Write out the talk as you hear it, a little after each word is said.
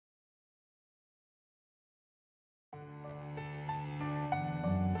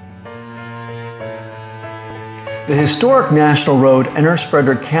The historic National Road enters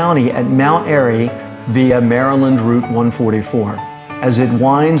Frederick County at Mount Airy via Maryland Route 144. As it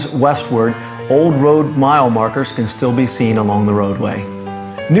winds westward, old road mile markers can still be seen along the roadway.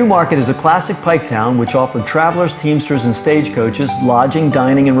 New Market is a classic pike town which offered travelers, teamsters, and stagecoaches lodging,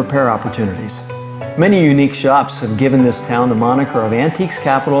 dining, and repair opportunities. Many unique shops have given this town the moniker of Antiques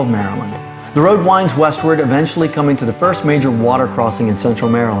Capital of Maryland. The road winds westward, eventually coming to the first major water crossing in central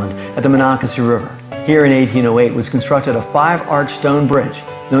Maryland at the Monocacy River. Here in 1808 was constructed a 5-arch stone bridge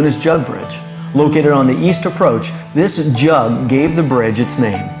known as Jug Bridge. Located on the east approach, this jug gave the bridge its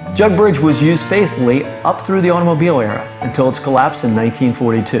name. Jug Bridge was used faithfully up through the automobile era until its collapse in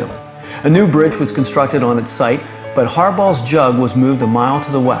 1942. A new bridge was constructed on its site, but Harbaugh's Jug was moved a mile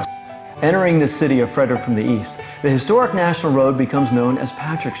to the west. Entering the city of Frederick from the east, the historic National Road becomes known as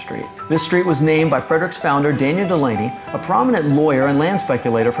Patrick Street. This street was named by Frederick's founder, Daniel Delaney, a prominent lawyer and land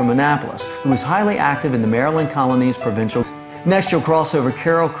speculator from Annapolis, who was highly active in the Maryland colony's provincial. Next, you'll cross over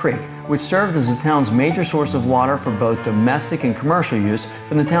Carroll Creek, which served as the town's major source of water for both domestic and commercial use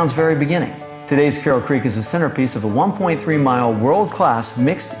from the town's very beginning. Today's Carroll Creek is the centerpiece of a 1.3-mile world-class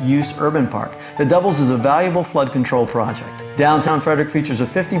mixed-use urban park that doubles as a valuable flood control project. Downtown Frederick features a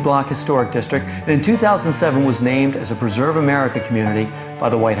 50-block historic district and in 2007 was named as a Preserve America community by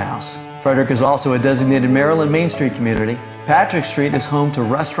the White House. Frederick is also a designated Maryland Main Street community. Patrick Street is home to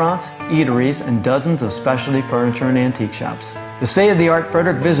restaurants, eateries, and dozens of specialty furniture and antique shops. The state-of-the-art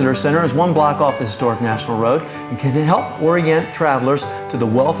Frederick Visitor Center is 1 block off the historic National Road and can help orient travelers to the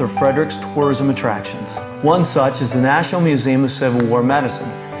wealth of Frederick's tourism attractions. One such is the National Museum of Civil War Medicine,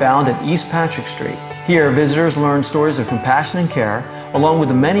 found at East Patrick Street. Here, visitors learn stories of compassion and care, along with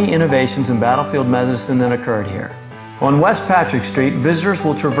the many innovations in battlefield medicine that occurred here. On West Patrick Street, visitors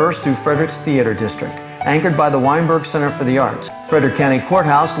will traverse through Frederick's Theater District, anchored by the Weinberg Center for the Arts. Frederick County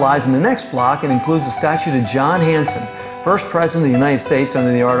Courthouse lies in the next block and includes a statue to John Hanson, first President of the United States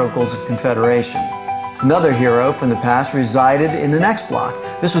under the Articles of Confederation. Another hero from the past resided in the next block.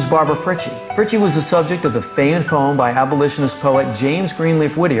 This was Barbara Fritchie. Fritchie was the subject of the famous poem by abolitionist poet James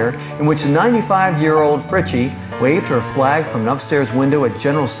Greenleaf Whittier, in which the 95-year-old Fritchie waved her flag from an upstairs window at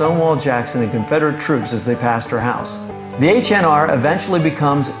General Stonewall Jackson and Confederate troops as they passed her house. The HNR eventually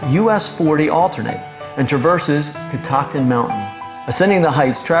becomes US 40 alternate and traverses Catoctin Mountain. Ascending the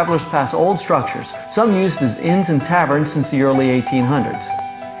heights, travelers pass old structures, some used as inns and taverns since the early 1800s.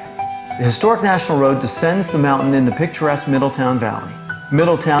 The historic National Road descends the mountain in the picturesque Middletown Valley.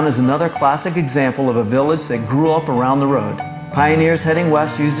 Middletown is another classic example of a village that grew up around the road. Pioneers heading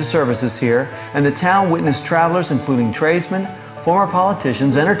west used the services here, and the town witnessed travelers including tradesmen, former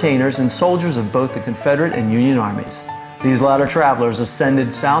politicians, entertainers, and soldiers of both the Confederate and Union armies. These latter travelers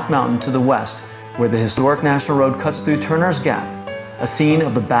ascended South Mountain to the west, where the historic National Road cuts through Turner's Gap, a scene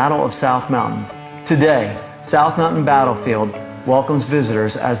of the Battle of South Mountain. Today, South Mountain Battlefield welcomes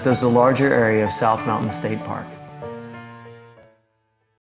visitors, as does the larger area of South Mountain State Park.